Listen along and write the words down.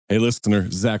Hey, listener,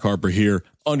 Zach Harper here.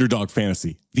 Underdog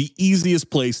Fantasy, the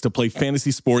easiest place to play fantasy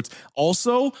sports.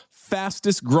 Also,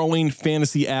 fastest growing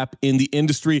fantasy app in the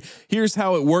industry. Here's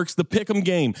how it works. The Pick'em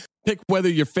game. Pick whether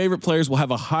your favorite players will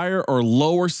have a higher or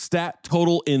lower stat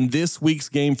total in this week's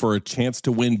game for a chance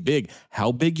to win big.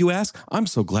 How big, you ask? I'm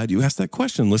so glad you asked that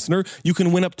question, listener. You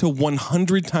can win up to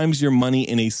 100 times your money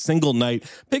in a single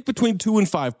night. Pick between 2 and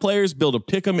 5 players. Build a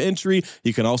Pick'em entry.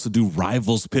 You can also do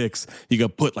rivals picks. You can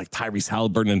put like Tyrese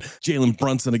Halliburton and Jalen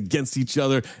Brunson against each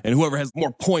other, and whoever has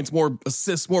more points, more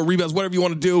assists, more rebounds, whatever you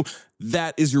want to do,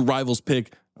 that is your rivals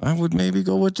pick. I would maybe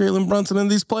go with Jalen Brunson in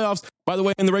these playoffs. By the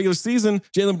way, in the regular season,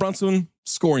 Jalen Brunson,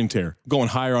 scoring tear, going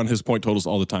higher on his point totals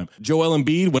all the time. Joel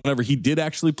Embiid, whenever he did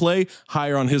actually play,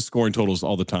 higher on his scoring totals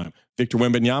all the time. Victor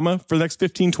Wembanyama, for the next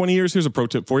 15, 20 years, here's a pro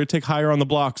tip for you. Take higher on the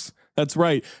blocks. That's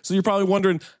right. So you're probably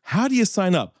wondering, how do you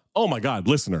sign up? Oh my God,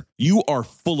 listener, you are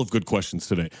full of good questions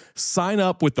today. Sign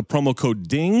up with the promo code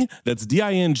DING, that's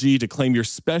D-I-N-G, to claim your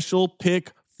special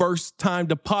pick first time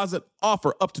deposit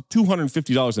offer up to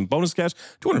 $250 in bonus cash.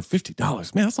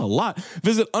 $250, man, that's a lot.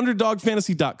 Visit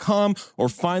underdogfantasy.com or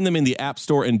find them in the App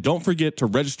Store. And don't forget to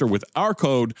register with our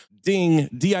code DING,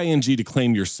 D-I-N-G, to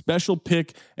claim your special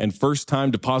pick and first time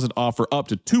deposit offer up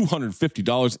to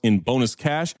 $250 in bonus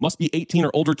cash. Must be 18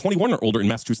 or older, 21 or older in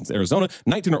Massachusetts, Arizona,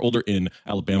 19 or older in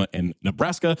Alabama and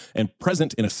Nebraska, and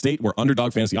present in a state where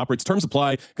Underdog Fantasy operates. Terms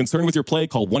apply. Concerned with your play,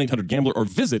 call 1-800-GAMBLER or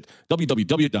visit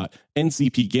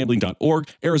www.ncpgambling.org.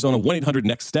 Arizona,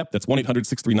 1-800-NEXT-STEP. That's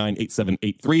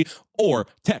 1-800-639-8783. Or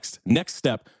text NEXT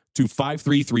STEP to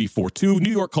 53342.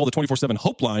 New York, call the 24/7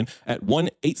 Hope line at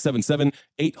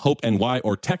 1-877-8-HOPE-NY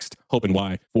or text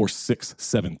HOPE-NY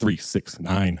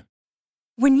 467-369.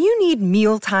 When you need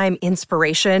mealtime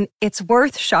inspiration, it's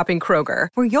worth shopping Kroger,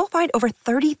 where you'll find over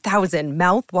 30,000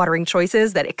 mouth-watering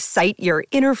choices that excite your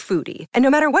inner foodie. And no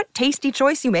matter what tasty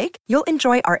choice you make, you'll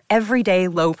enjoy our everyday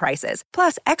low prices,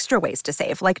 plus extra ways to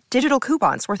save, like digital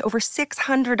coupons worth over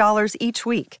 $600 each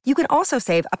week. You can also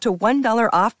save up to $1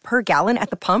 off per gallon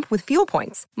at the pump with fuel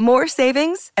points. More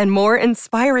savings and more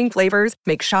inspiring flavors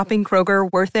make shopping Kroger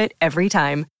worth it every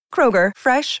time. Kroger,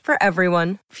 fresh for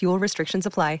everyone. Fuel restrictions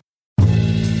apply.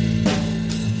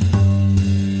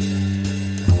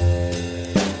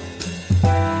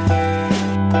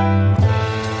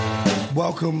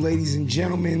 Welcome, ladies and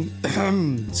gentlemen.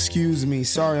 Excuse me.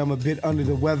 Sorry, I'm a bit under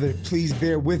the weather. Please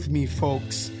bear with me,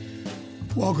 folks.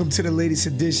 Welcome to the latest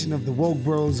edition of the Woke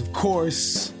Bros, of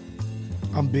course.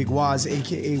 I'm Big Waz,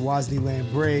 a.k.a. Wozni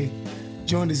Lambre.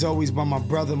 Joined as always by my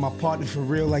brother, my partner for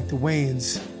real like the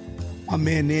Wayans, my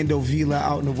man Nando Vila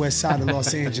out in the west side of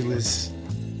Los Angeles.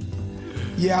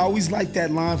 Yeah, I always liked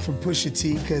that line from Pusha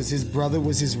T because his brother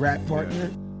was his rap partner.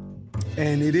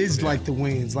 And it is like the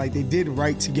Wayans. Like, they did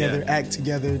write together, act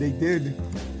together. They did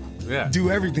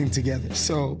do everything together.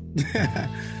 So,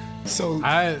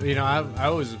 I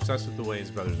was obsessed with the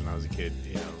Wayans brothers when I was a kid.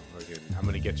 You know, like, I'm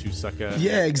gonna get you, sucker.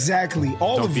 Yeah, exactly.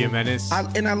 All Don't of be them. a menace. I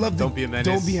love Don't Be a Menace.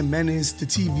 Don't Be a Menace. The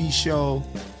TV show.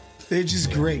 They're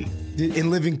just great. In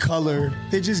Living Color.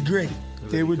 They're just great.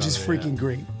 They were just freaking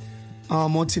great.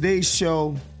 On today's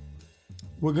show,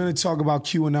 we're gonna talk about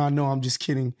QAnon. No, I'm just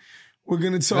kidding. We're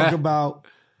going to talk about,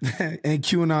 and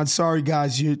QAnon, sorry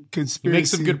guys, your conspiracy. You make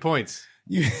some good points.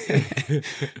 Your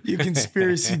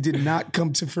conspiracy did not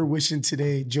come to fruition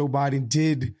today. Joe Biden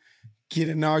did get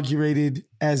inaugurated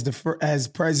as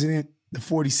president, the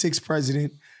 46th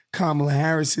president. Kamala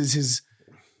Harris is his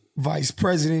vice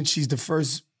president. She's the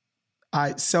first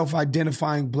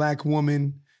self-identifying Black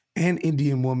woman and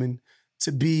Indian woman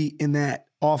to be in that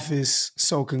office.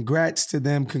 So congrats to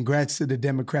them. Congrats to the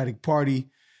Democratic Party.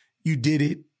 You did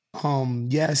it.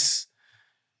 Yes.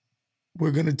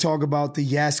 We're going to talk about the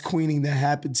Yas Queening that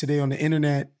happened today on the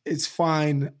internet. It's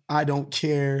fine. I don't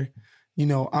care. You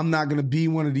know, I'm not going to be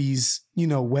one of these,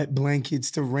 wet blankets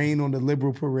to rain on the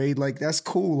liberal parade. Like, that's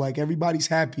cool. Like, everybody's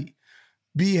happy.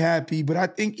 Be happy. But I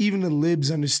think even the libs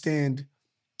understand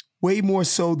way more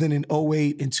so than in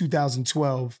 2008 and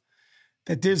 2012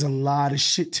 that there's a lot of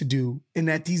shit to do and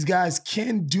that these guys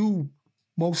can do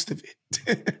most of it.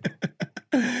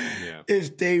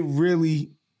 If they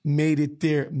really made it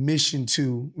their mission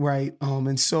to, right?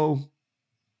 And so,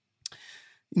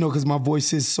 because my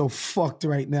voice is so fucked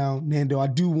right now, Nando, I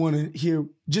do want to hear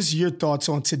just your thoughts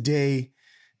on today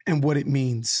and what it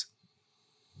means.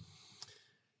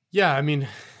 Yeah, I mean,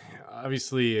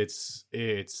 obviously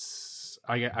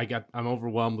I'm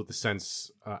overwhelmed with the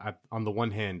sense on the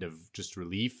one hand of just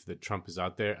relief that Trump is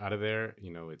out of there.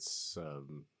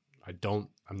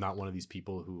 I'm not one of these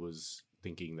people who was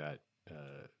thinking that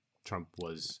Trump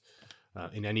was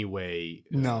in any way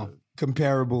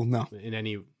comparable. No, in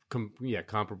any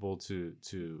comparable to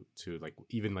like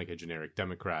even like a generic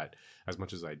Democrat. As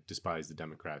much as I despise the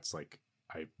Democrats, like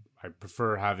I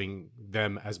prefer having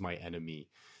them as my enemy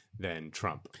than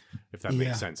Trump, if that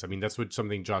makes sense. I mean, that's what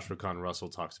something Joshua Kahn Russell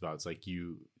talks about. It's like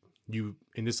you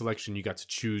in this election, you got to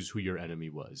choose who your enemy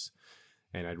was.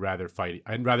 And I'd rather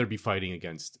be fighting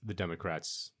against the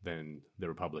Democrats than the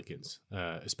Republicans,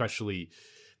 especially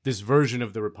this version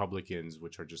of the Republicans,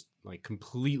 which are just like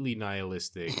completely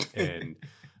nihilistic and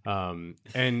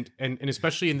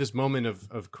especially in this moment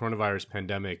of coronavirus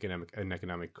pandemic and an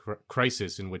economic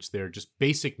crisis, in which their just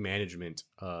basic management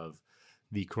of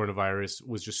the coronavirus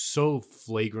was just so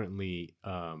flagrantly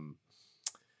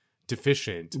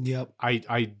deficient. Yep.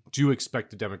 I do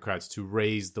expect the Democrats to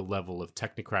raise the level of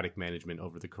technocratic management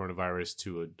over the coronavirus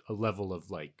to a level of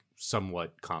like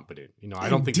somewhat competent. You know, I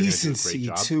don't think decency they're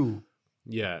going to do a great job. Too.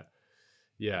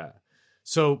 Yeah.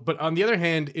 So, but on the other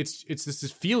hand, it's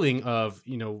this feeling of,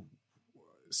 you know,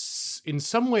 in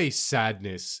some way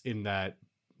sadness in that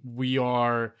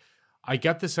I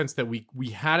get the sense that we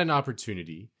had an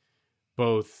opportunity,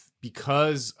 both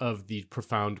because of the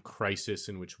profound crisis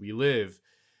in which we live,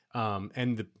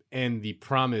 and the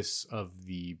promise of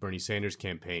the Bernie Sanders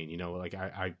campaign. You know, like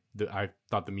I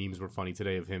thought the memes were funny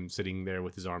today of him sitting there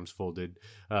with his arms folded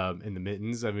in the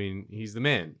mittens. I mean, he's the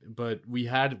man. But we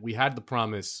had the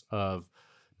promise of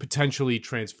potentially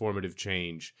transformative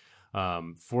change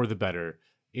for the better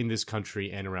in this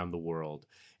country and around the world.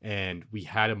 And we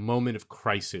had a moment of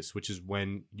crisis, which is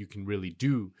when you can really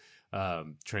do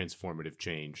transformative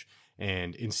change.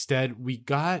 And instead we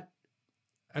got,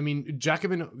 I mean,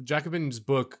 Jacobin's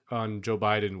book on Joe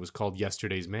Biden was called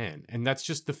Yesterday's Man. And that's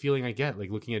just the feeling I get,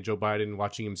 like looking at Joe Biden,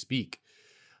 watching him speak.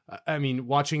 I mean,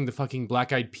 watching the fucking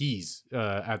Black Eyed Peas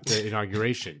at the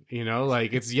inauguration, you know,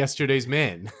 like it's yesterday's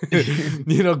man.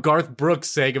 You know, Garth Brooks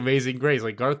sang Amazing Grace.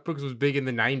 Like Garth Brooks was big in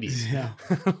the 90s. Yeah.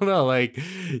 I don't know, like,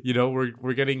 you know,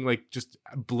 we're getting like just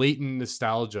blatant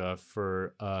nostalgia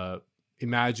for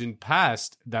imagined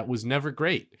past that was never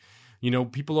great. You know,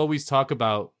 people always talk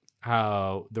about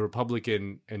how the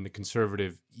Republican and the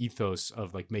conservative ethos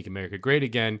of like Make America Great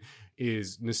Again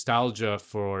is nostalgia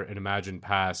for an imagined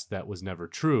past that was never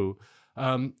true.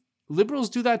 Liberals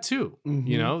do that too. Mm-hmm.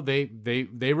 You know,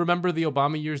 they remember the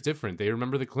Obama years different. They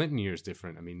remember the Clinton years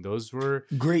different. I mean, those were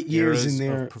great years in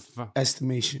their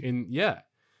estimation.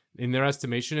 In their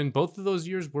estimation. And both of those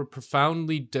years were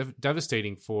profoundly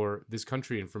devastating for this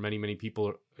country and for many, many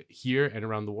people here and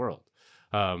around the world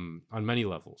on many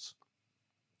levels.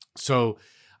 So,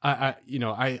 I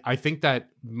think that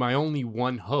my only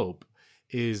one hope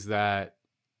is that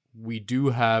we do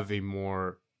have a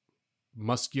more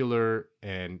muscular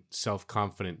and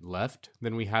self-confident left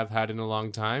than we have had in a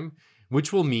long time,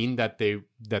 which will mean that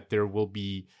there will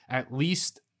be at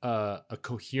least a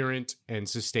coherent and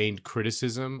sustained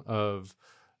criticism of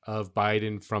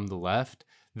Biden from the left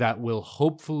that will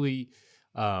hopefully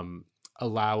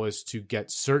allow us to get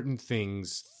certain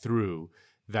things through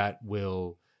that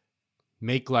will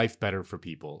make life better for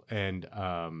people. And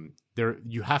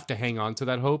you have to hang on to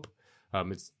that hope.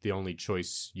 It's the only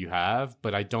choice you have,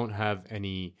 but I don't have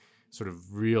any sort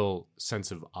of real sense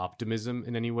of optimism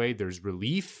in any way. There's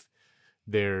relief.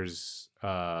 But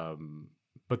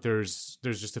there's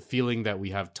just a feeling that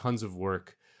we have tons of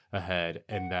work ahead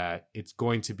and that it's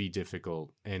going to be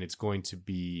difficult and it's going to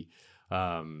be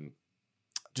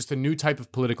just a new type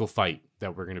of political fight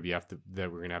that we're going to have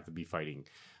to be fighting.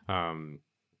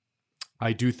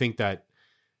 I do think that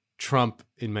Trump,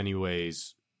 in many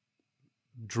ways,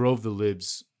 drove the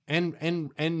libs and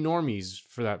normies,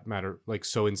 for that matter, like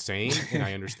so insane. And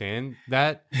I understand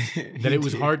that it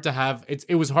was hard to have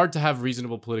it was hard to have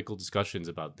reasonable political discussions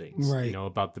about things, right? You know,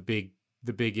 about the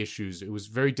big issues. It was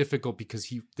very difficult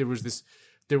because there was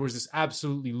this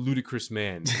absolutely ludicrous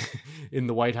man in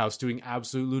the White House doing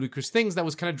absolute ludicrous things that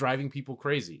was kind of driving people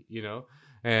crazy, you know,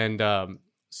 and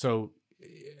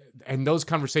and those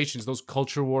conversations, those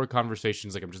culture war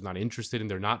conversations, like I'm just not interested in.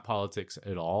 They're not politics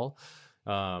at all.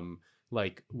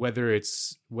 Like whether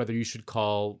you should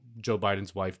call Joe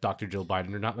Biden's wife Dr. Jill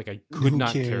Biden or not, like I could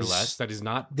not care less. That is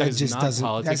not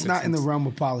politics. That's not in the realm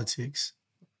of politics.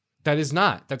 That is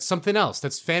not. That's something else.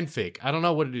 That's fanfic. I don't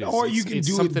know what it is. Or you can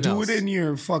do it in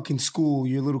your fucking school,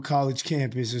 your little college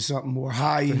campus or something, or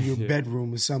high in your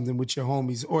bedroom or something with your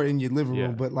homies, or in your living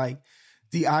room. But like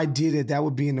the idea that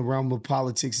would be in the realm of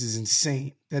politics is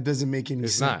insane. That doesn't make any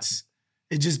sense.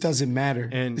 It just doesn't matter.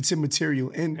 And it's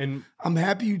immaterial. And I'm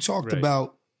happy you talked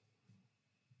about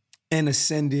an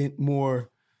ascendant,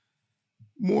 more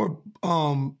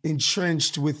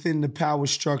entrenched within the power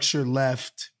structure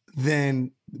left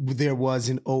than there was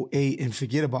in 2008, and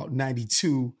forget about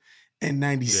 92 and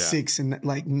 96 and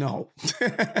like, no,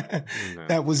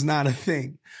 that was not a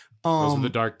thing. Those were the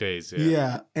dark days.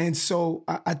 Yeah. And so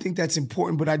I think that's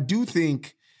important, but I do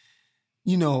think,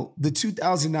 the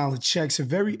 $2,000 checks are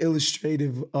very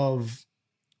illustrative of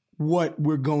what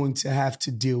we're going to have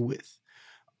to deal with.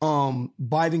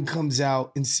 Biden comes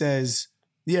out and says,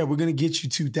 yeah, we're going to get you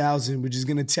 2,000. We're just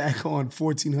going to tack on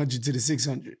 1,400 to the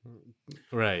 600.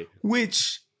 Right.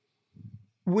 Which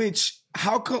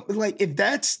how come, like, if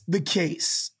that's the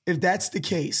case,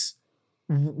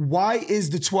 why is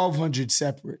the 1,200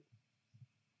 separate?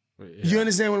 Yeah. You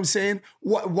understand what I'm saying?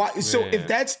 Why? So if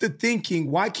that's the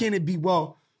thinking, why can't it be,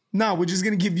 well, no, we're just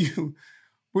going to give you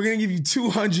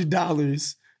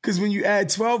 $200 because when you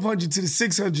add 1,200 to the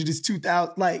 600, it's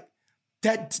 2,000. Like,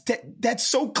 that's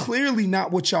so clearly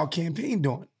not what y'all campaigned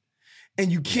on.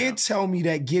 And you can't tell me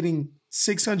that getting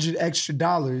 $600 extra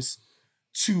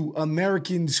to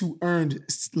Americans who earned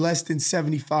less than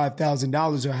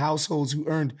 $75,000 or households who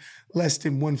earned less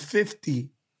than $150,000,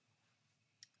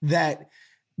 that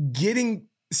getting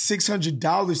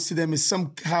 $600 to them is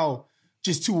somehow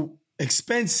just too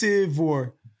expensive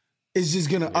or is just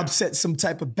going to upset some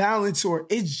type of balance, or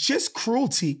it's just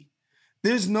cruelty.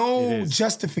 There's no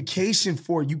justification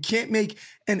for it. You can't make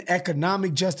an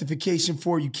economic justification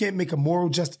for it. You can't make a moral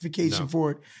justification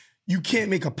for it. You can't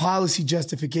make a policy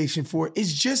justification for it.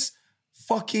 It's just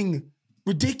fucking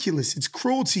ridiculous. It's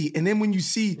cruelty. And then when you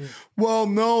see, well,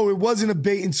 no, it wasn't a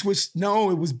bait and switch.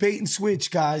 No, it was bait and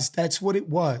switch, guys. That's what it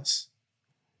was.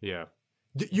 Yeah.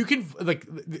 You can, like,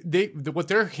 what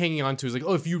they're hanging on to is like,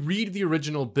 oh, if you read the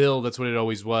original bill, that's what it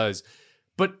always was.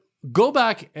 But go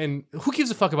back and who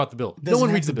gives a fuck about the bill? No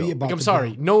one reads the bill. Like, I'm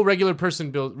sorry. No regular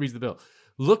person reads the bill.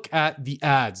 Look at the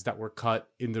ads that were cut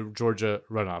in the Georgia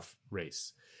runoff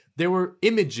race. There were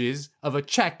images of a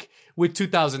check with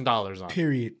 $2,000 on it.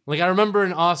 Period. Like, I remember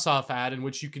an Ossoff ad in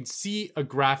which you can see a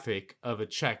graphic of a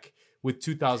check with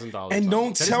 $2,000. And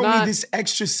don't tell me this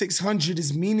extra 600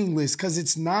 is meaningless, because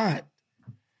it's not.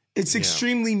 It's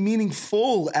extremely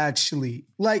meaningful, actually.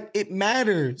 Like, it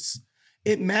matters.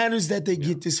 It matters that they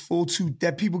get this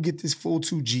that people get this full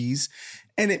 2 Gs.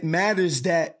 And it matters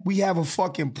that we have a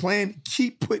fucking plan to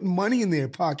keep putting money in their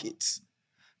pockets,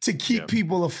 to keep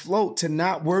people afloat, to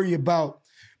not worry about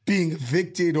being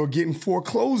evicted or getting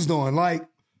foreclosed on. Like,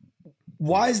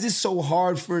 why is this so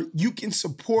hard you can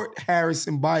support Harris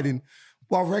and Biden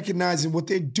while recognizing what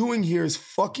they're doing here is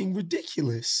fucking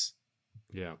ridiculous.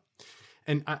 Yeah.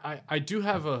 And I do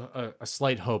have a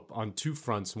slight hope on 2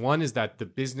 fronts. One is that the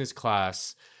business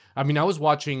class, I mean, I was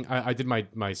watching, I did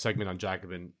my segment on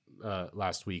Jacobin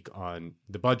last week on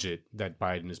the budget that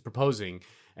Biden is proposing,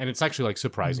 and it's actually like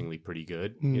surprisingly pretty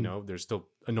good. You know, there's still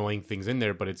annoying things in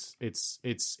there, but it's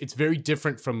very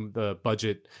different from the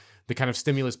budget, the kind of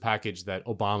stimulus package that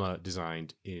Obama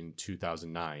designed in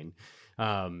 2009,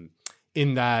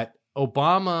 in that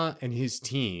Obama and his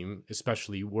team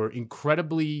especially were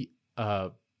incredibly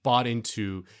bought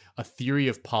into a theory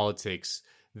of politics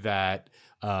that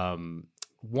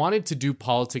wanted to do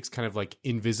politics kind of like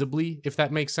invisibly, if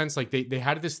that makes sense. Like they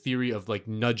had this theory of like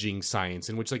nudging science,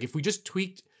 in which like if we just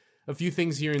tweaked a few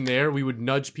things here and there, we would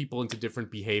nudge people into different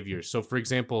behaviors. So for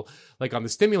example, like on the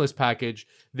stimulus package,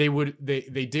 they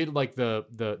did like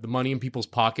the money in people's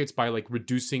pockets by like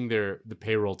reducing the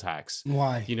payroll tax.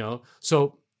 Why? You know?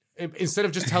 So instead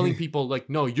of just telling people like,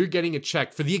 no, you're getting a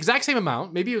check for the exact same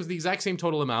amount, maybe it was the exact same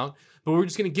total amount, but we're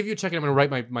just going to give you a check and I'm going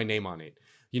to write my name on it.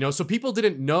 You know? So people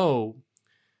didn't know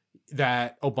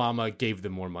that Obama gave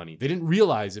them more money. They didn't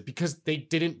realize it because they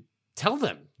didn't tell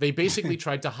them. They basically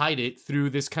tried to hide it through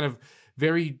this kind of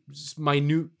very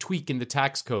minute tweak in the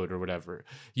tax code or whatever,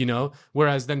 you know?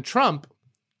 Whereas then Trump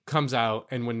comes out,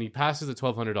 and when he passes the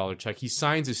 $1,200 check, he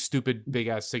signs his stupid big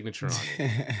ass signature on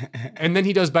it. And then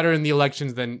he does better in the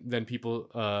elections than people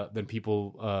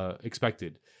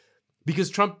expected. Because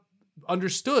Trump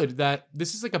understood that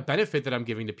this is like a benefit that I'm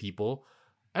giving to people.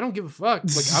 I don't give a fuck. Like,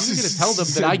 I'm just going to tell them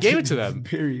that I gave it to them.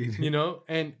 Period. You know?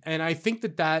 And I think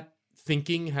that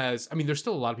thinking has, I mean, there's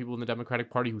still a lot of people in the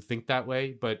Democratic Party who think that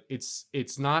way, but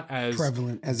it's not as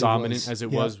prevalent as dominant as it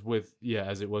was with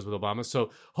Obama.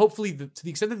 So hopefully to the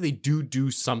extent that they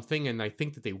do something, and I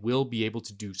think that they will be able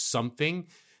to do something,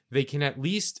 they can at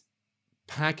least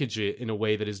package it in a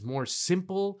way that is more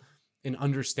simple and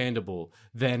understandable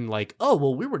than like, oh,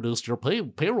 well, we reduced your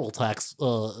payroll tax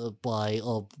by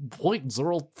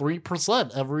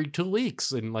 0.03% every 2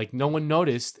 weeks, and like no one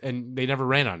noticed, and they never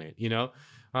ran on it, you know?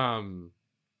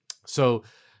 So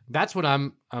that's what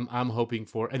I'm hoping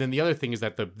for. And then the other thing is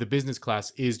that the business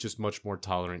class is just much more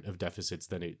tolerant of deficits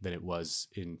than it was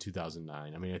in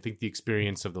 2009. I mean, I think the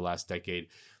experience of the last decade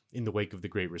in the wake of the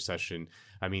Great Recession.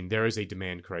 I mean, there is a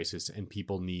demand crisis, and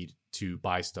people need to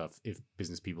buy stuff if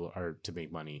business people are to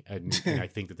make money. And I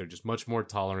think that they're just much more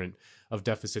tolerant of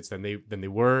deficits than they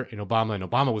were in Obama. And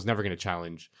Obama was never going to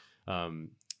challenge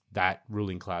that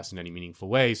ruling class in any meaningful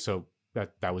way. So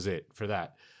that was it for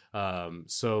that.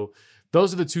 So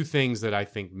those are the two things that I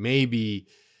think maybe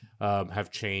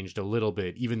have changed a little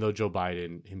bit, even though Joe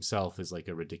Biden himself is like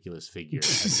a ridiculous figure. I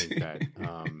think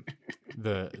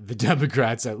that the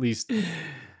Democrats, at least,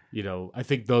 I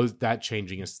think that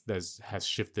changing has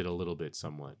shifted a little bit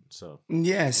somewhat. So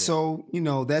yeah. So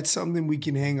that's something we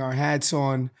can hang our hats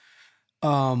on.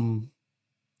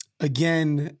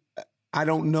 Again, I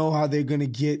don't know how they're going to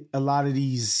get a lot of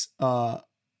these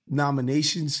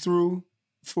nominations through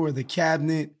for the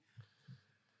cabinet.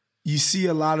 You see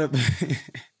a lot of,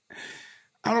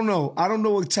 I don't know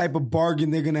what type of bargain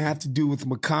they're going to have to do with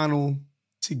McConnell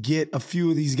to get a few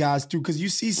of these guys through. Because you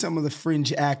see some of the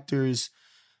fringe actors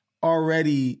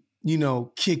already,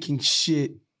 kicking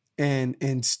shit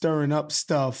and stirring up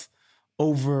stuff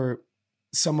over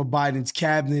some of Biden's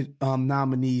cabinet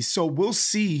nominees. So we'll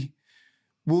see.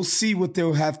 We'll see what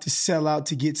they'll have to sell out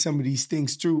to get some of these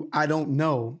things through. I don't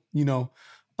know,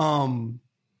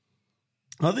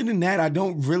 Other than that, I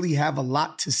don't really have a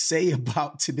lot to say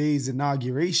about today's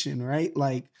inauguration, right?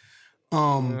 Like,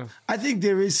 I think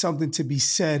there is something to be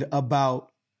said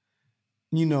about,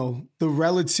 the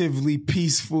relatively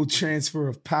peaceful transfer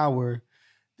of power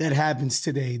that happens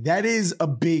today. That is a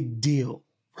big deal,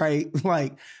 right?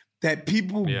 Like, that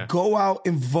people go out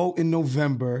and vote in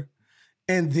November,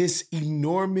 and this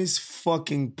enormous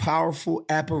fucking powerful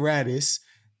apparatus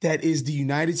that is the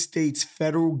United States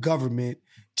federal government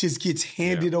just gets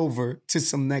handed over to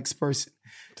some next person.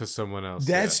 To someone else.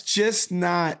 That's just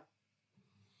not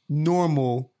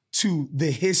normal to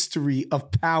the history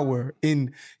of power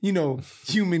in,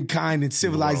 humankind and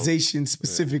civilization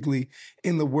specifically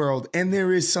in the world. And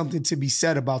there is something to be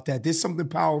said about that. There's something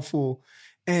powerful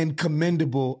and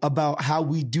commendable about how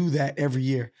we do that every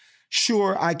year.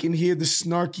 Sure, I can hear the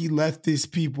snarky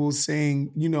leftist people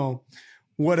saying,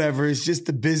 whatever, it's just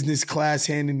the business class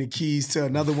handing the keys to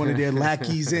another one of their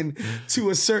lackeys. And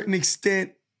to a certain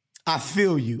extent, I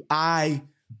feel you. I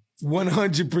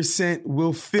 100%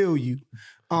 will feel you.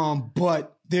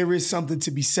 But there is something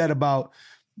to be said about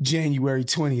January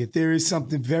 20th. There is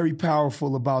something very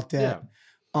powerful about that.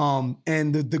 Yeah.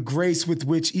 And the grace with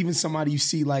which even somebody you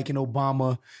see like an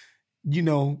Obama,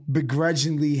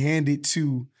 begrudgingly handed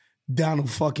to Donald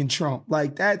fucking Trump.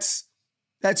 Like that's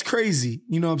crazy.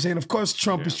 You know what I'm saying? Of course,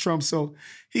 Trump is Trump, so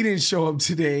he didn't show up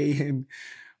today. And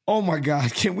oh my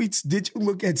God, did you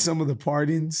look at some of the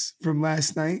pardons from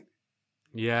last night?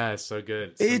 Yeah, it's so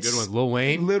good. It's good one.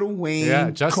 Lil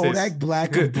Wayne, Kodak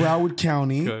Black of Broward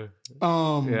County.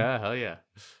 Yeah, hell yeah.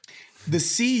 The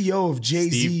CEO of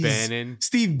Jay-Z's,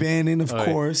 Steve Bannon, of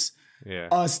course.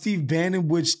 Yeah. Steve Bannon,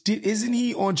 isn't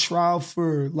he on trial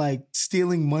for like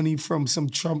stealing money from some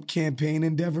Trump campaign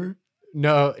endeavor?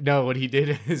 No. What he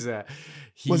did is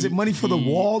was it money for the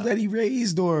wall that he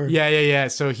raised, or? Yeah.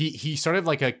 So he started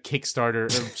like a Kickstarter or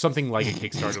something like a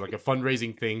Kickstarter, like a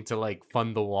fundraising thing to like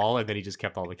fund the wall, and then he just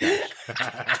kept all the cash.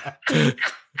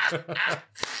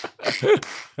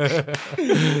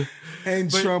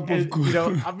 Trump, of course.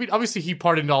 I mean, obviously he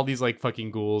pardoned all these like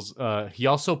fucking ghouls. He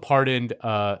also pardoned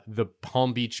the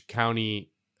Palm Beach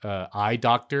County eye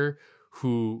doctor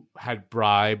who had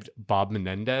bribed Bob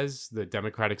Menendez, the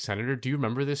Democratic senator. Do you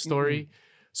remember this story? Mm-hmm.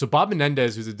 So Bob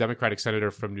Menendez, who's a Democratic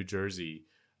senator from New Jersey,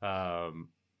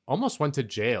 almost went to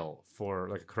jail for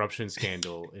like a corruption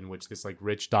scandal in which this like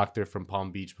rich doctor from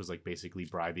Palm Beach was like basically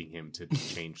bribing him to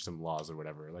change some laws or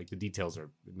whatever. Like the details are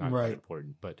not that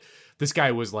important, but the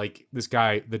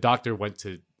doctor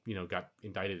got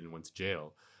indicted and went to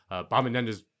jail. Bob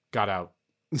Menendez got out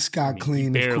scot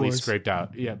clean, barely scraped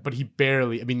out. Yeah, but he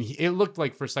barely. I mean, it looked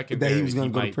like for a second that he was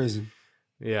going to go to prison.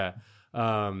 Yeah.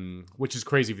 Which is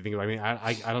crazy if you think about it. I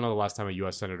mean, I don't know the last time a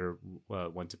U.S. senator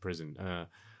went to prison.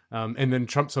 And then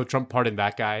Trump pardoned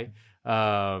that guy.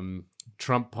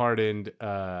 Trump pardoned,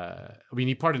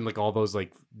 he pardoned like all those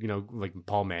like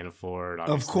Paul Manafort.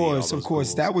 Of course.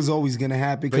 Rules. That was always going to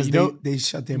happen because they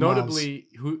shut their notably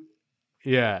mouths.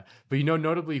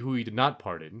 Notably who he did not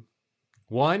pardon.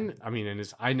 One, I mean,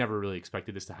 I never really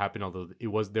expected this to happen, although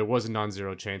there was a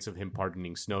non-zero chance of him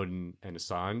pardoning Snowden and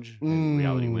Assange,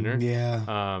 Reality Winner.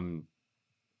 Yeah.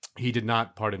 He did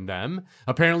not pardon them.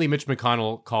 Apparently, Mitch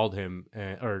McConnell called him,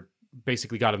 or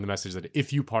basically got him the message that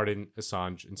if you pardon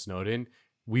Assange and Snowden,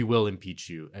 we will impeach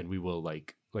you, and we will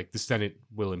like the Senate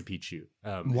will impeach you.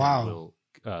 Wow.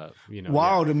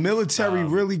 Wow, the military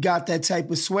really got that type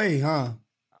of sway, huh?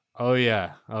 Oh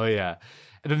yeah.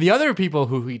 And then the other people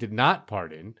who he did not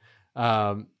pardon,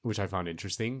 which I found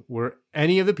interesting, were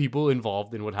any of the people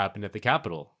involved in what happened at the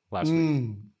Capitol last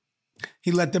week.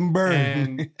 He let them burn.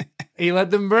 And he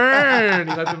let them burn.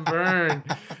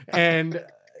 And,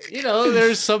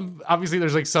 there's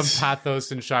like some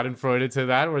pathos and schadenfreude to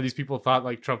that, where these people thought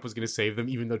like Trump was going to save them,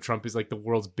 even though Trump is like the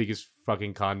world's biggest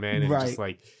fucking con man and just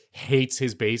like hates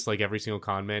his base like every single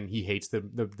con man. He hates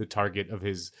the target of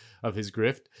his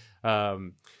grift.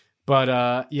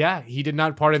 But he did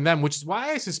not pardon them, which is why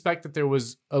I suspect that there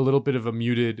was a little bit of a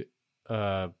muted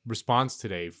response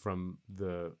today from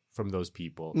those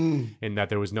people, and that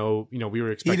there was no, we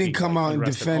were expecting he didn't come out and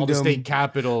defend all the state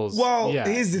capitals. Well,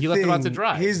 here's the thing. He left them out to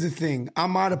dry. Here's the thing.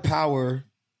 I'm out of power.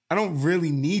 I don't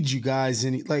really need you guys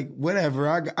any, like, whatever.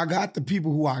 I got the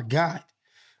people who I got.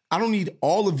 I don't need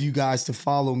all of you guys to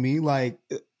follow me. Like,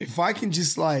 if I can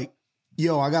just like,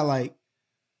 I got like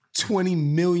 20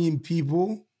 million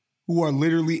people who are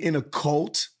literally in a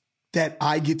cult that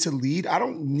I get to lead. I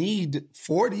don't need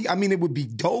 40. I mean, it would be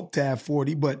dope to have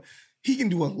 40, but he can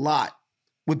do a lot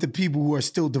with the people who are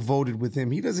still devoted with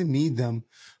him. He doesn't need them.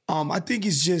 I think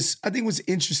what's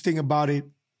interesting about it,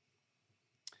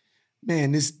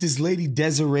 man, this lady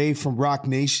Desiree from Rock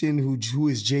Nation, who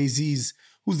is Jay-Z's,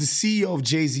 who's the CEO of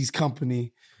Jay-Z's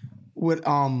company, with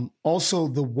also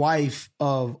the wife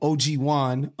of OG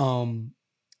Wan,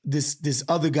 this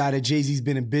other guy that Jay-Z's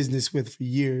been in business with for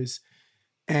years.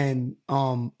 And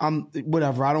I'm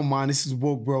whatever. I don't mind. This is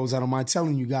woke bros. I don't mind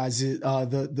telling you guys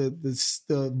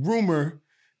the rumor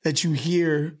that you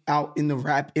hear out in the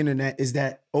rap internet is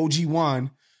that OG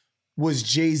Wan was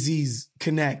Jay-Z's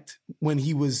connect when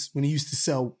he used to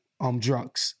sell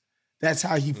drugs. That's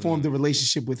how he formed a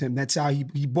relationship with him. That's how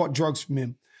he bought drugs from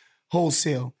him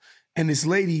wholesale. And this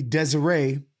lady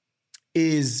Desiree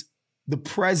is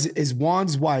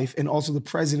Wan's wife and also the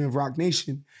president of Rock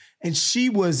Nation. And she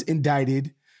was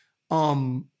indicted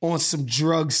on some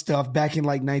drug stuff back in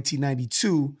like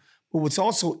 1992. But what's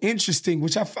also interesting,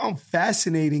 which I found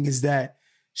fascinating, is that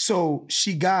so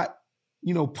she got,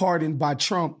 pardoned by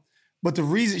Trump. But the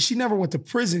reason she never went to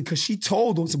prison because she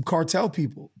told on some cartel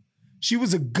people. She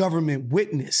was a government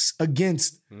witness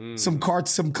against some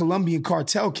Colombian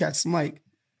cartel cats. I'm like,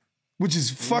 which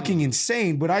is fucking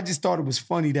insane. But I just thought it was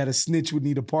funny that a snitch would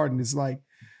need a pardon. It's like,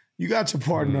 you got your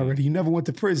pardon already. You never went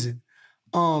to prison.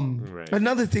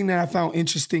 Another thing that I found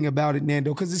interesting about it,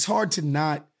 Nando, because it's hard to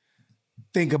not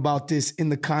think about this in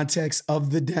the context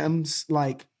of the Dems.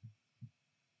 Like,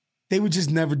 they would just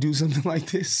never do something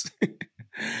like this.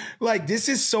 Like, this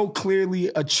is so clearly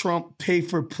a Trump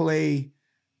pay-for-play,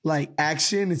 like,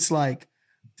 action. It's like,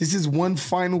 this is one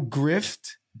final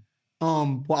grift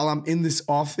while I'm in this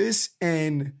office.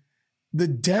 And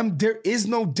there is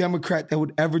no Democrat that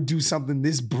would ever do something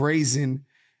this brazen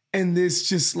and this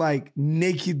just like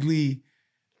nakedly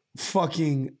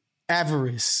fucking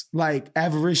avaricious. Like,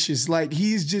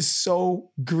 he's just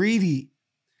so greedy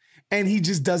and he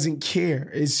just doesn't care.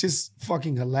 It's just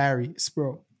fucking hilarious,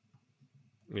 bro.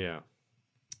 Yeah.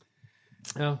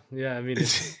 Oh, yeah. I mean,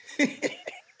 it's...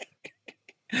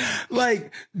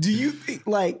 like, do you think,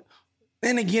 like,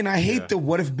 and again, I hate the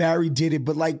what if Barry did it,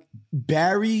 but like,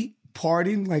 Barry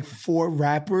pardoned like 4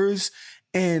 rappers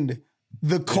and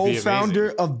the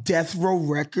co-founder of Death Row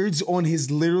Records on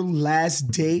his literal last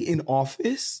day in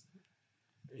office.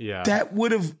 Yeah. That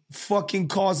would have fucking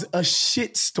caused a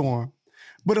shitstorm.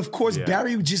 But of course,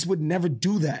 Barry just would never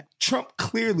do that. Trump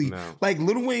clearly, like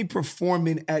Lil Wayne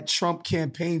performing at Trump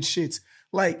campaign shits,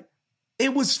 like,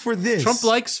 it was for this. Trump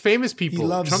likes famous people. He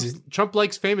loves it. Trump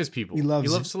likes famous people. He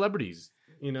loves celebrities.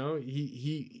 He is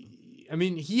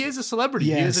a celebrity.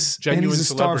 Yes. He is a genuine and he's a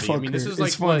celebrity. Star fucker. I mean, this is like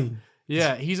it's funny.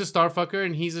 He's a star fucker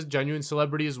and he's a genuine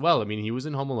celebrity as well. I mean, he was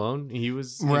in Home Alone. He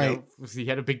was, he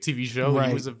had a big TV show. Right.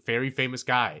 He was a very famous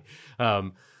guy.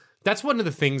 That's one of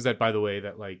the things that, by the way,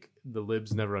 that like the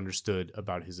libs never understood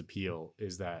about his appeal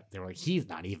is that they were like, he's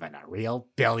not even a real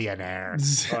billionaire,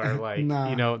 or like,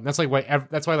 that's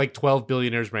why like 12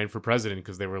 billionaires ran for president,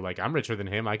 because they were like, I'm richer than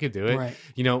him, I could do it. Right.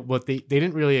 What they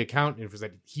didn't really account for is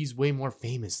that he's way more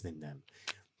famous than them.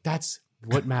 That's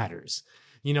what matters.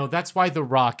 That's why The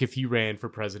Rock, if he ran for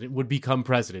president, would become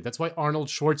president. That's why Arnold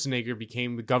Schwarzenegger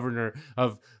became the governor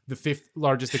of the 5th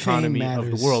largest economy of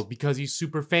the world, because he's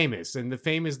super famous. And the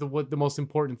fame is the most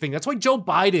important thing. That's why Joe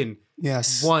Biden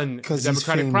won the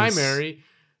Democratic primary,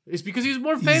 is because he's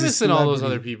more famous than all those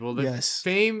other people.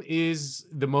 Fame is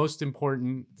the most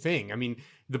important thing. I mean,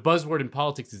 the buzzword in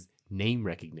politics is name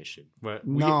recognition. But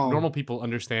normal people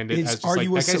understand it as just are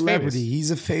you a celebrity? Famous.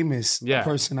 He's a famous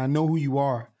person. I know who you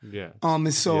are. Yeah.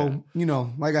 And so,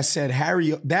 like I said,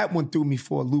 Harry, that one threw me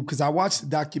for a loop because I watched the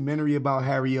documentary about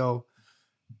Harry O.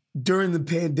 during the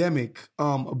pandemic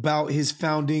about his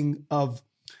founding of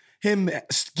him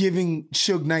giving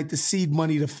Suge Knight the seed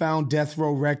money to found Death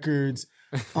Row Records,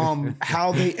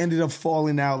 how they ended up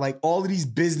falling out, like all of these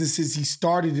businesses he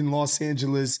started in Los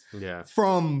Angeles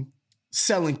from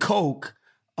selling coke,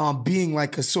 being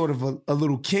like a sort of a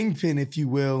little kingpin, if you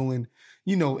will, and,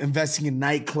 you know, investing in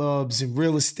nightclubs and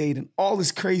real estate and all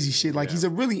this crazy shit. Like he's a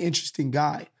really interesting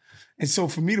guy. And so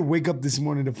for me to wake up this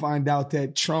morning to find out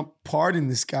that Trump pardoned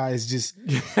this guy is just,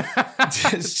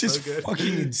 it's just so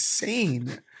fucking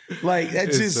insane. Like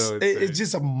that's it's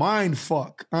just a mind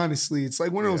fuck, honestly. It's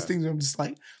like one of those things where I'm just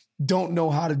like, don't know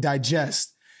how to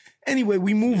digest. Anyway,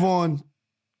 we move on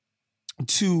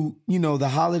to, you know, the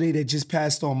holiday that just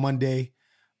passed on Monday,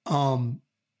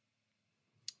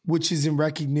 which is in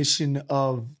recognition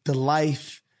of the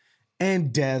life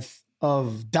and death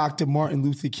of Dr. Martin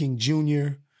Luther King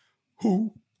Jr.,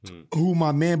 who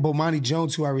my man Bomani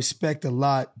Jones, who I respect a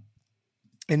lot,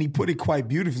 and he put it quite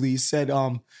beautifully. He said,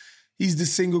 he's the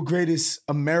single greatest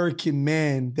American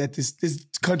man that this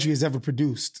country has ever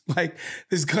produced. Like,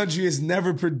 this country has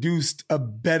never produced a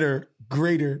better,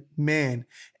 greater man.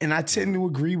 And I tend to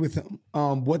agree with him.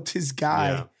 What this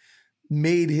guy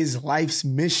made his life's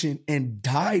mission and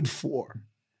died for.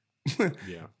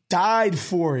 Died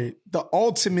for it. The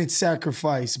ultimate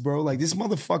sacrifice, bro. Like, this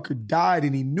motherfucker died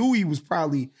and he knew he was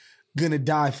probably gonna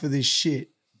die for this shit.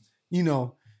 You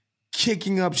know,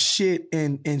 kicking up shit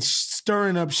and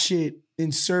stirring up shit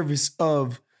in service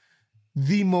of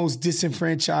the most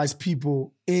disenfranchised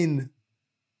people in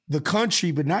the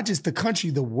country, but not just the country,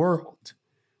 the world,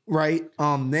 right?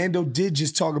 Nando did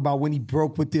just talk about when he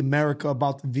broke with the America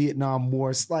about the Vietnam War.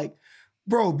 It's like,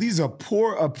 bro, these are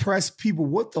poor, oppressed people.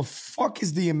 What the fuck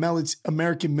is the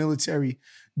American military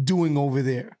doing over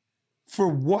there? For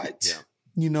what?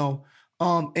 Yeah. You know?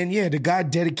 And yeah, the guy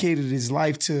dedicated his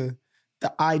life to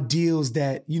the ideals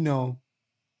that, you know,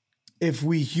 if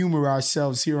we humor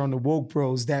ourselves here on the Woke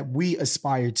Bros, that we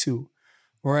aspire to,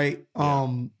 right?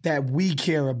 That we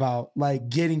care about, like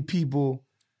getting people,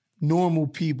 normal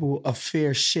people, a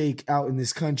fair shake out in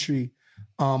this country.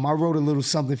 I wrote a little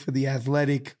something for The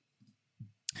Athletic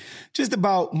just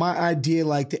about my idea,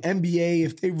 like the NBA,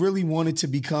 if they really wanted to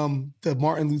become the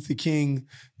Martin Luther King,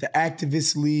 the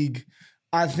activist league,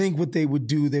 I think what they would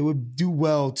do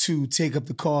well to take up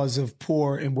the cause of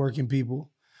poor and working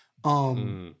people,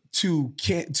 to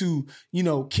you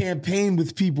know, campaign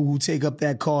with people who take up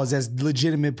that cause as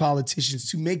legitimate politicians,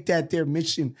 to make that their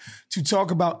mission, to talk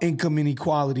about income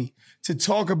inequality, to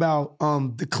talk about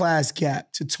the class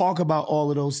gap, to talk about all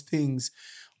of those things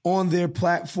on their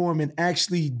platform and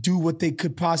actually do what they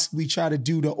could possibly try to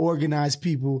do to organize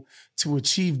people to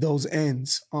achieve those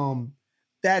ends.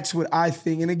 That's what I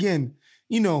think. And again,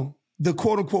 you know, the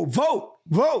quote unquote vote.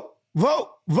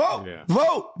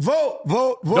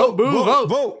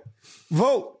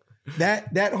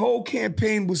 That whole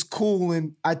campaign was cool.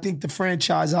 And I think the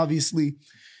franchise obviously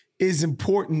is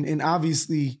important. And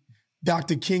obviously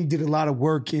Dr. King did a lot of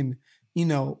work in, you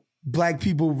know, Black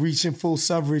people reaching full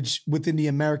suffrage within the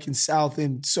American South.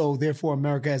 And so therefore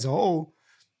America as a whole.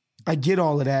 I get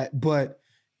all of that. But,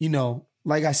 you know,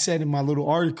 like I said in my little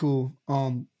article,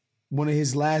 one of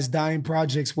his last dying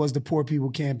projects was the Poor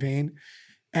People Campaign.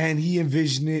 And he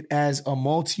envisioned it as a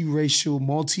multiracial,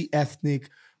 multi-ethnic,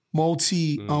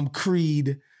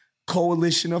 multi-creed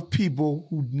coalition of people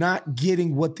who not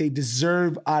getting what they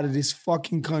deserve out of this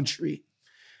fucking country.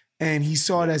 And he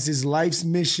saw it as his life's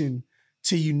mission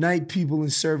to unite people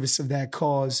in service of that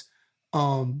cause.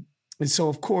 And so,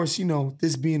 of course, you know,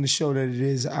 this being the show that it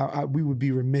is, we would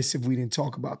be remiss if we didn't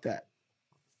talk about that.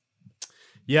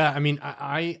 Yeah, I mean,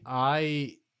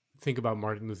 I think about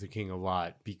Martin Luther King a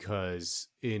lot because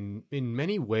in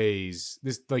many ways,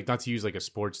 this, like, not to use like a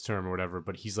sports term or whatever,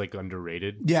 but he's like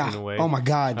underrated in a way. Oh my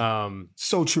God.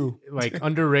 So true. Like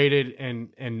underrated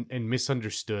and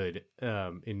misunderstood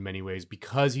in many ways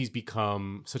because he's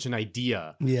become such an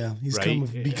idea. Yeah, he's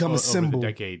become a symbol. Over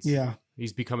the decades. Yeah.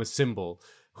 He's become a symbol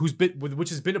which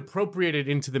has been appropriated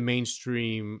into the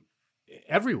mainstream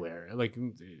everywhere, like,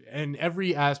 and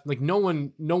every aspect. Like no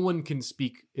one can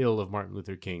speak ill of Martin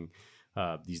Luther King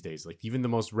these days. Like even the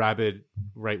most rabid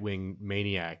right-wing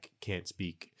maniac can't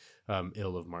speak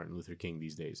ill of Martin Luther King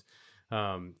these days.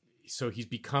 So he's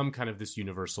become kind of this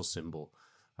universal symbol,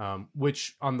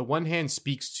 which on the one hand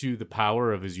speaks to the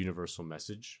power of his universal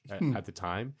message at the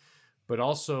time, but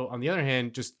also on the other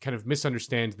hand just kind of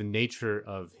misunderstands the nature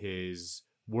of his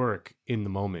work in the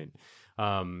moment.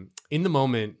 In the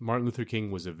moment, Martin Luther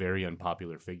King was a very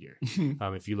unpopular figure.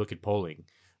 If you look at polling,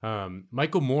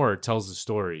 Michael Moore tells the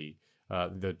story,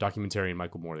 the documentarian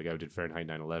Michael Moore, the guy who did Fahrenheit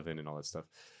 9/11 and all that stuff.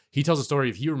 he tells a story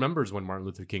of he remembers when Martin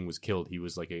Luther King was killed. He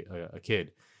was like a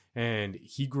kid, and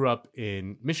he grew up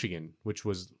in Michigan, which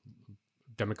was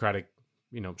Democratic,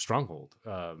 stronghold,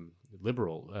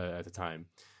 liberal at the time.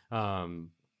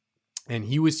 And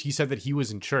he said that he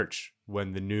was in church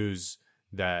when the news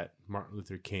that Martin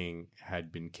Luther King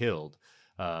had been killed,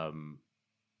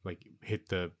 hit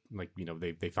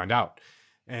they find out.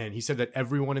 And he said that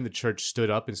everyone in the church stood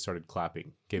up and started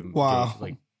clapping, wow.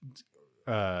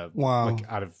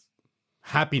 Out of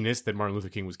happiness that Martin Luther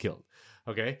King was killed.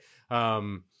 Okay. At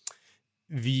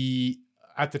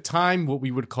the time, what we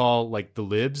would call like the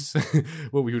libs,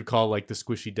 what we would call like the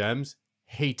squishy Dems,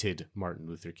 hated Martin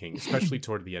Luther King, especially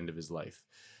toward the end of his life,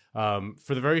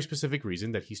 for the very specific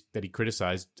reason that he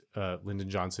criticized Lyndon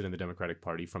Johnson and the Democratic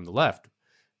Party from the left,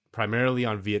 primarily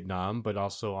on Vietnam, but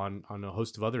also on a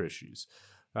host of other issues.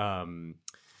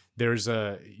 There's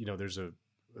an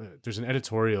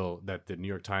editorial that the New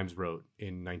York Times wrote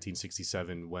in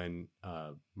 1967 when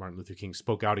Martin Luther King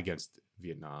spoke out against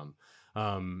Vietnam.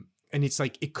 And it's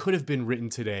like, it could have been written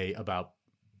today about,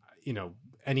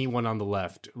 anyone on the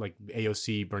left, like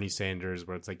AOC, Bernie Sanders,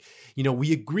 where it's like,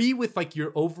 we agree with like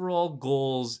your overall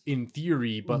goals in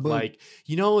theory, but like,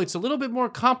 it's a little bit more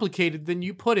complicated than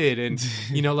you put it. And,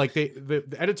 like the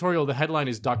editorial, the headline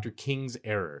is Dr. King's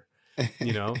Error.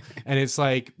 And it's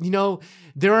like,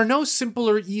 there are no simple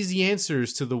or easy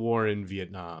answers to the war in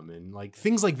Vietnam and like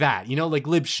things like that, like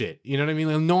lib shit, you know what I mean?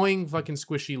 Like, annoying fucking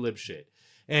squishy lib shit.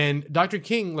 And Dr.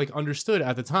 King like understood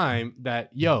at the time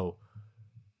that,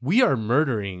 we are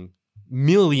murdering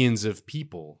millions of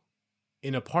people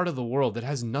in a part of the world that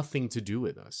has nothing to do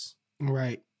with us.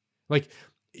 Right. Like,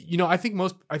 I think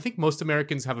most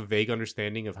Americans have a vague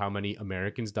understanding of how many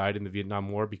Americans died in the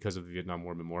Vietnam War because of the Vietnam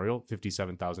War Memorial.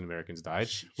 57,000 Americans died,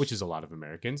 which is a lot of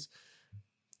Americans.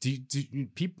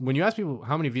 When you ask people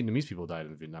how many Vietnamese people died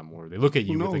in the Vietnam War, they look at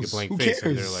you with like a blank face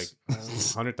and they're like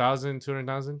 100,000,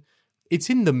 200,000. It's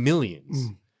in the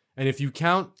millions. And if you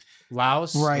count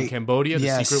Laos and Cambodia,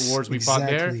 the secret wars we fought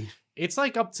there, it's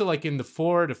like up to like in the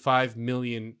 4 to 5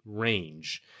 million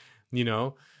range,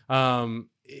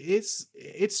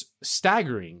 it's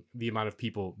staggering the amount of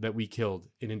people that we killed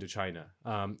in Indochina.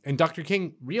 And Dr.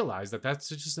 King realized that that's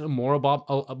just a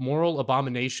moral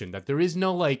abomination, that there is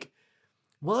no like,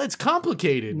 well, it's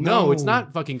complicated. No, it's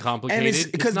not fucking complicated. And it's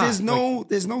because there's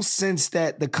no sense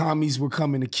that the commies were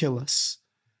coming to kill us.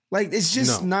 Like, it's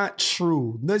just not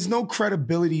true. There's no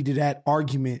credibility to that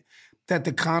argument that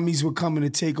the commies were coming to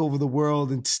take over the world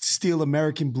and steal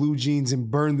American blue jeans and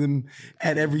burn them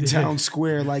at every town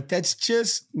square. Like, that's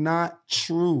just not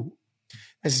true.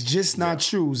 That's just not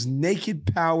true. It was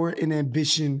naked power and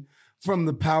ambition from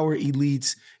the power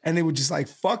elites. And they were just like,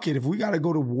 fuck it. If we got to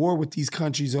go to war with these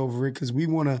countries over it because we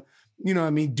want to,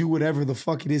 do whatever the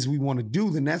fuck it is we want to do,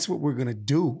 then that's what we're going to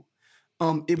do.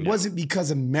 It wasn't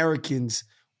because Americans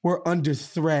were under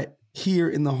threat here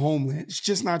in the homeland. It's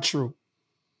just not true.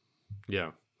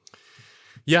 Yeah.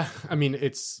 Yeah. I mean,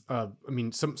 it's,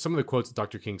 some of the quotes that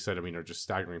Dr. King said, are just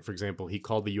staggering. For example, he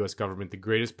called the U.S. government the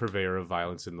greatest purveyor of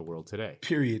violence in the world today.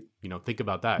 Period. Think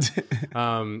about that.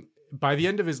 By the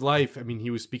end of his life, he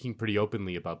was speaking pretty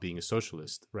openly about being a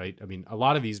socialist, right? A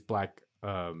lot of these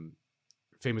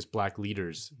famous black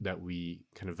leaders that we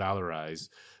kind of valorize,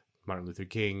 Martin Luther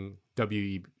King,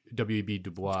 W.E.B.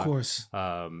 Du Bois. Of course.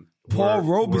 Paul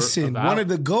Robeson, one of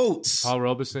the GOATs. Paul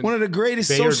Robeson. One of the greatest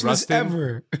Bayard socialists Rustin.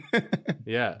 ever.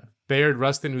 Yeah. Bayard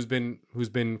Rustin, who's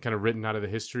been kind of written out of the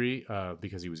history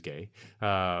because he was gay,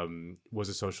 was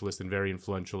a socialist and very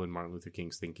influential in Martin Luther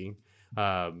King's thinking.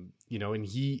 And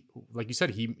he, like you said,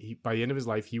 he by the end of his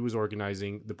life, he was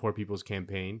organizing the Poor People's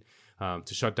Campaign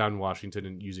to shut down Washington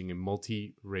and using a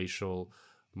multiracial,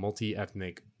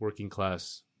 multi-ethnic, working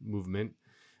class movement.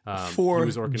 For he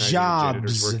was organizing jobs.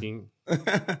 Janitors working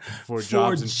for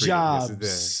jobs and freedom.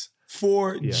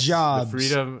 For jobs. The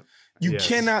freedom. You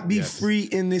cannot be free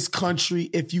in this country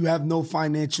if you have no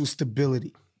financial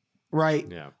stability, right?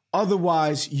 Yeah.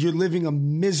 Otherwise, you're living a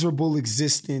miserable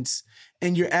existence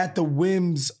and you're at the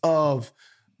whims of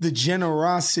the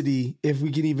generosity, if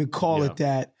we can even call it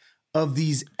that, of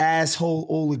these asshole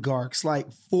oligarchs.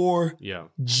 Like, for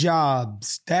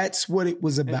jobs. That's what it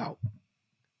was about.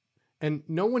 And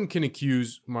no one can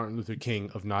accuse Martin Luther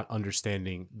King of not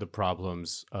understanding the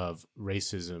problems of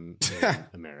racism in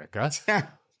America.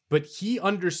 But he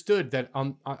understood that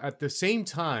at the same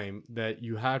time that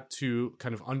you had to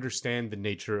kind of understand the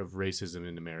nature of racism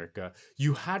in America,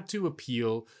 you had to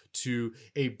appeal to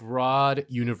a broad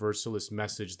universalist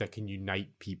message that can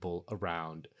unite people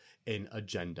around an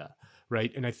agenda,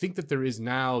 right? And I think that there is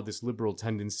now this liberal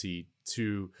tendency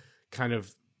to kind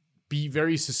of be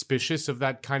very suspicious of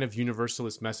that kind of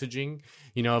universalist messaging,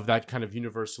 of that kind of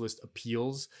universalist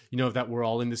appeals, of that we're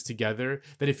all in this together,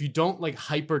 that if you don't like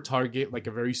hyper target like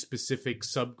a very specific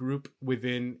subgroup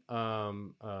within,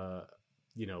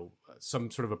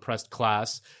 some sort of oppressed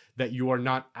class, that you are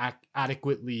not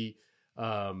adequately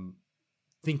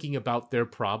thinking about their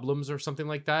problems or something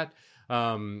like that.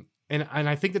 And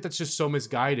I think that that's just so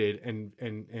misguided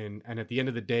and at the end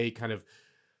of the day kind of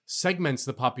segments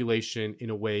the population in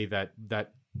a way that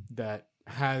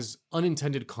has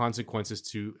unintended consequences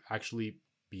to actually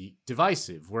be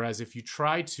divisive. Whereas if you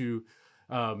try to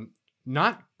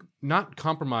not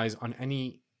compromise on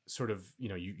any sort of,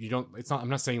 you don't, it's not, I'm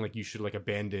not saying like you should like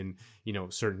abandon,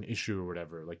 certain issue or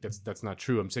whatever. Like that's not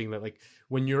true. I'm saying that like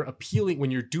when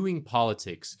you're doing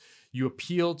politics, you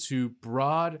appeal to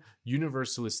broad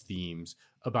universalist themes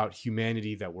about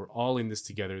humanity, that we're all in this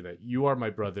together, that you are my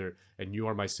brother and you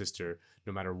are my sister,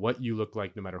 no matter what you look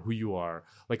like, no matter who you are.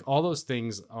 Like all those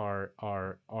things are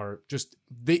just,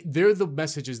 they're the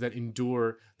messages that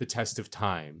endure the test of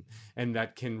time and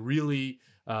that can really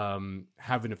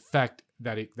have an effect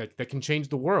that can change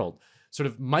the world. Sort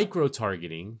of micro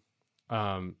targeting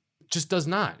just does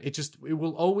not. It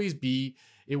will always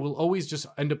just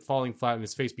end up falling flat on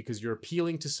its face, because you're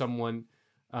appealing to someone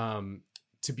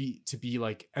to be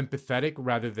like empathetic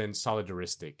rather than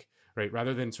solidaristic, right?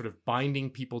 Rather than sort of binding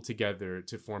people together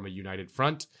to form a united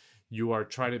front, you are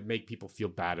trying to make people feel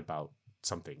bad about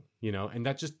something, and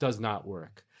that just does not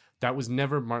work. That was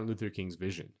never Martin Luther King's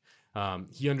vision.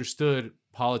 He understood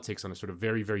politics on a sort of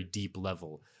very, very deep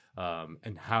level,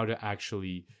 and how to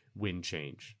actually win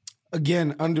change.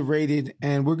 Again, underrated,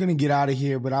 and we're going to get out of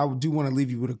here, but I do want to leave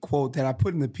you with a quote that I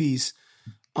put in the piece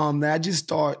that I just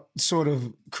thought sort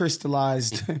of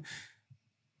crystallized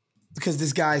because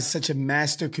this guy is such a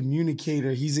master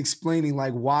communicator. He's explaining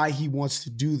like why he wants to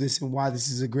do this and why this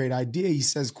is a great idea. He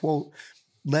says, quote,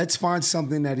 "Let's find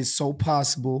something that is so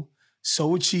possible,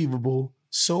 so achievable,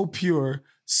 so pure,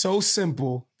 so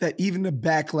simple that even the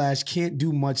backlash can't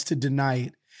do much to deny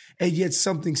it. And yet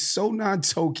something so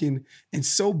non-token and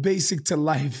so basic to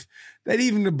life that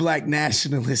even the black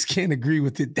nationalists can't agree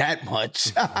with it that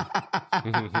much."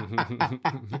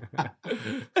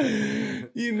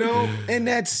 And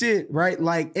that's it, right?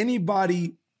 Like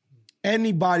anybody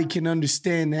can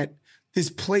understand that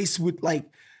this place with like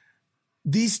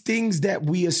these things that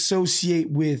we associate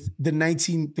with the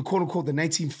quote unquote, the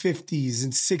 1950s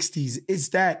and 60s, is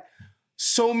that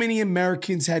so many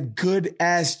Americans had good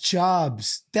ass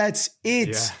jobs. That's it.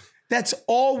 Yeah. That's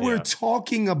all we're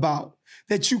talking about.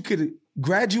 That you could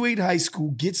graduate high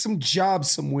school, get some job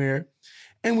somewhere,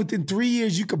 and within 3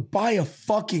 years you could buy a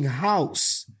fucking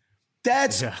house.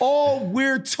 That's all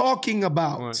we're talking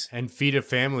about. And feed a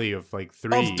family of like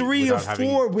three or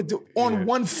four on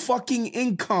one fucking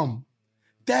income.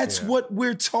 That's what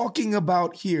we're talking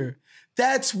about here.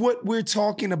 That's what we're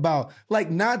talking about. Like,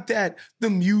 not that the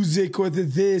music or the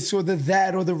this or the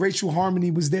that or the racial harmony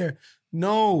was there.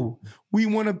 No, we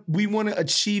want to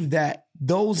achieve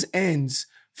those ends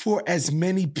for as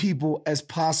many people as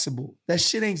possible. That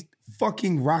shit ain't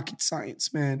fucking rocket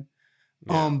science, man.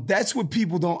 Yeah. That's what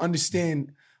people don't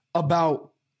understand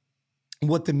about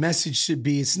what the message should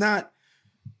be. It's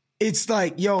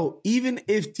like, yo, even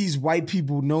if these white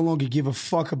people no longer give a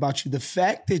fuck about you, the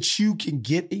fact that you can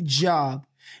get a job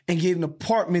and get an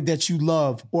apartment that you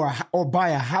love or buy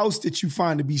a house that you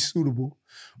find to be suitable,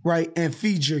 right? And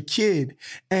feed your kid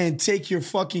and take your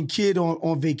fucking kid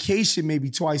on vacation maybe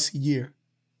twice a year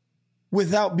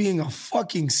without being a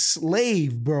fucking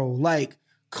slave, bro. Like,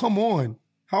 come on.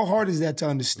 How hard is that to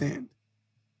understand?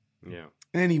 Yeah.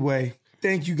 Anyway,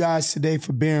 thank you guys today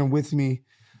for bearing with me.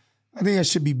 I think I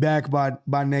should be back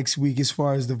by next week as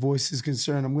far as the voice is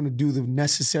concerned. I'm going to do the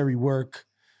necessary work.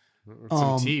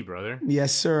 Some tea, brother.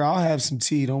 Yes, sir. I'll have some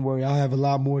tea. Don't worry. I'll have a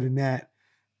lot more than that.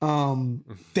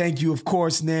 Thank you, of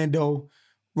course, Nando,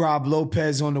 Rob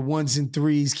Lopez on the ones and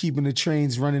threes, keeping the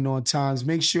trains running on times.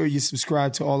 Make sure you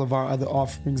subscribe to all of our other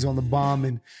offerings on the Bomb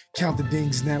and Count the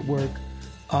Dings Network.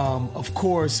 Of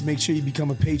course, make sure you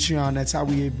become a Patreon. That's how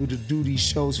we're able to do these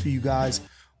shows for you guys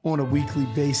on a weekly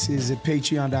basis at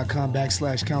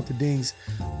patreon.com/countthedings.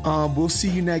 We'll see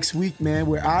you next week, man.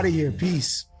 We're out of here.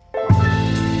 Peace.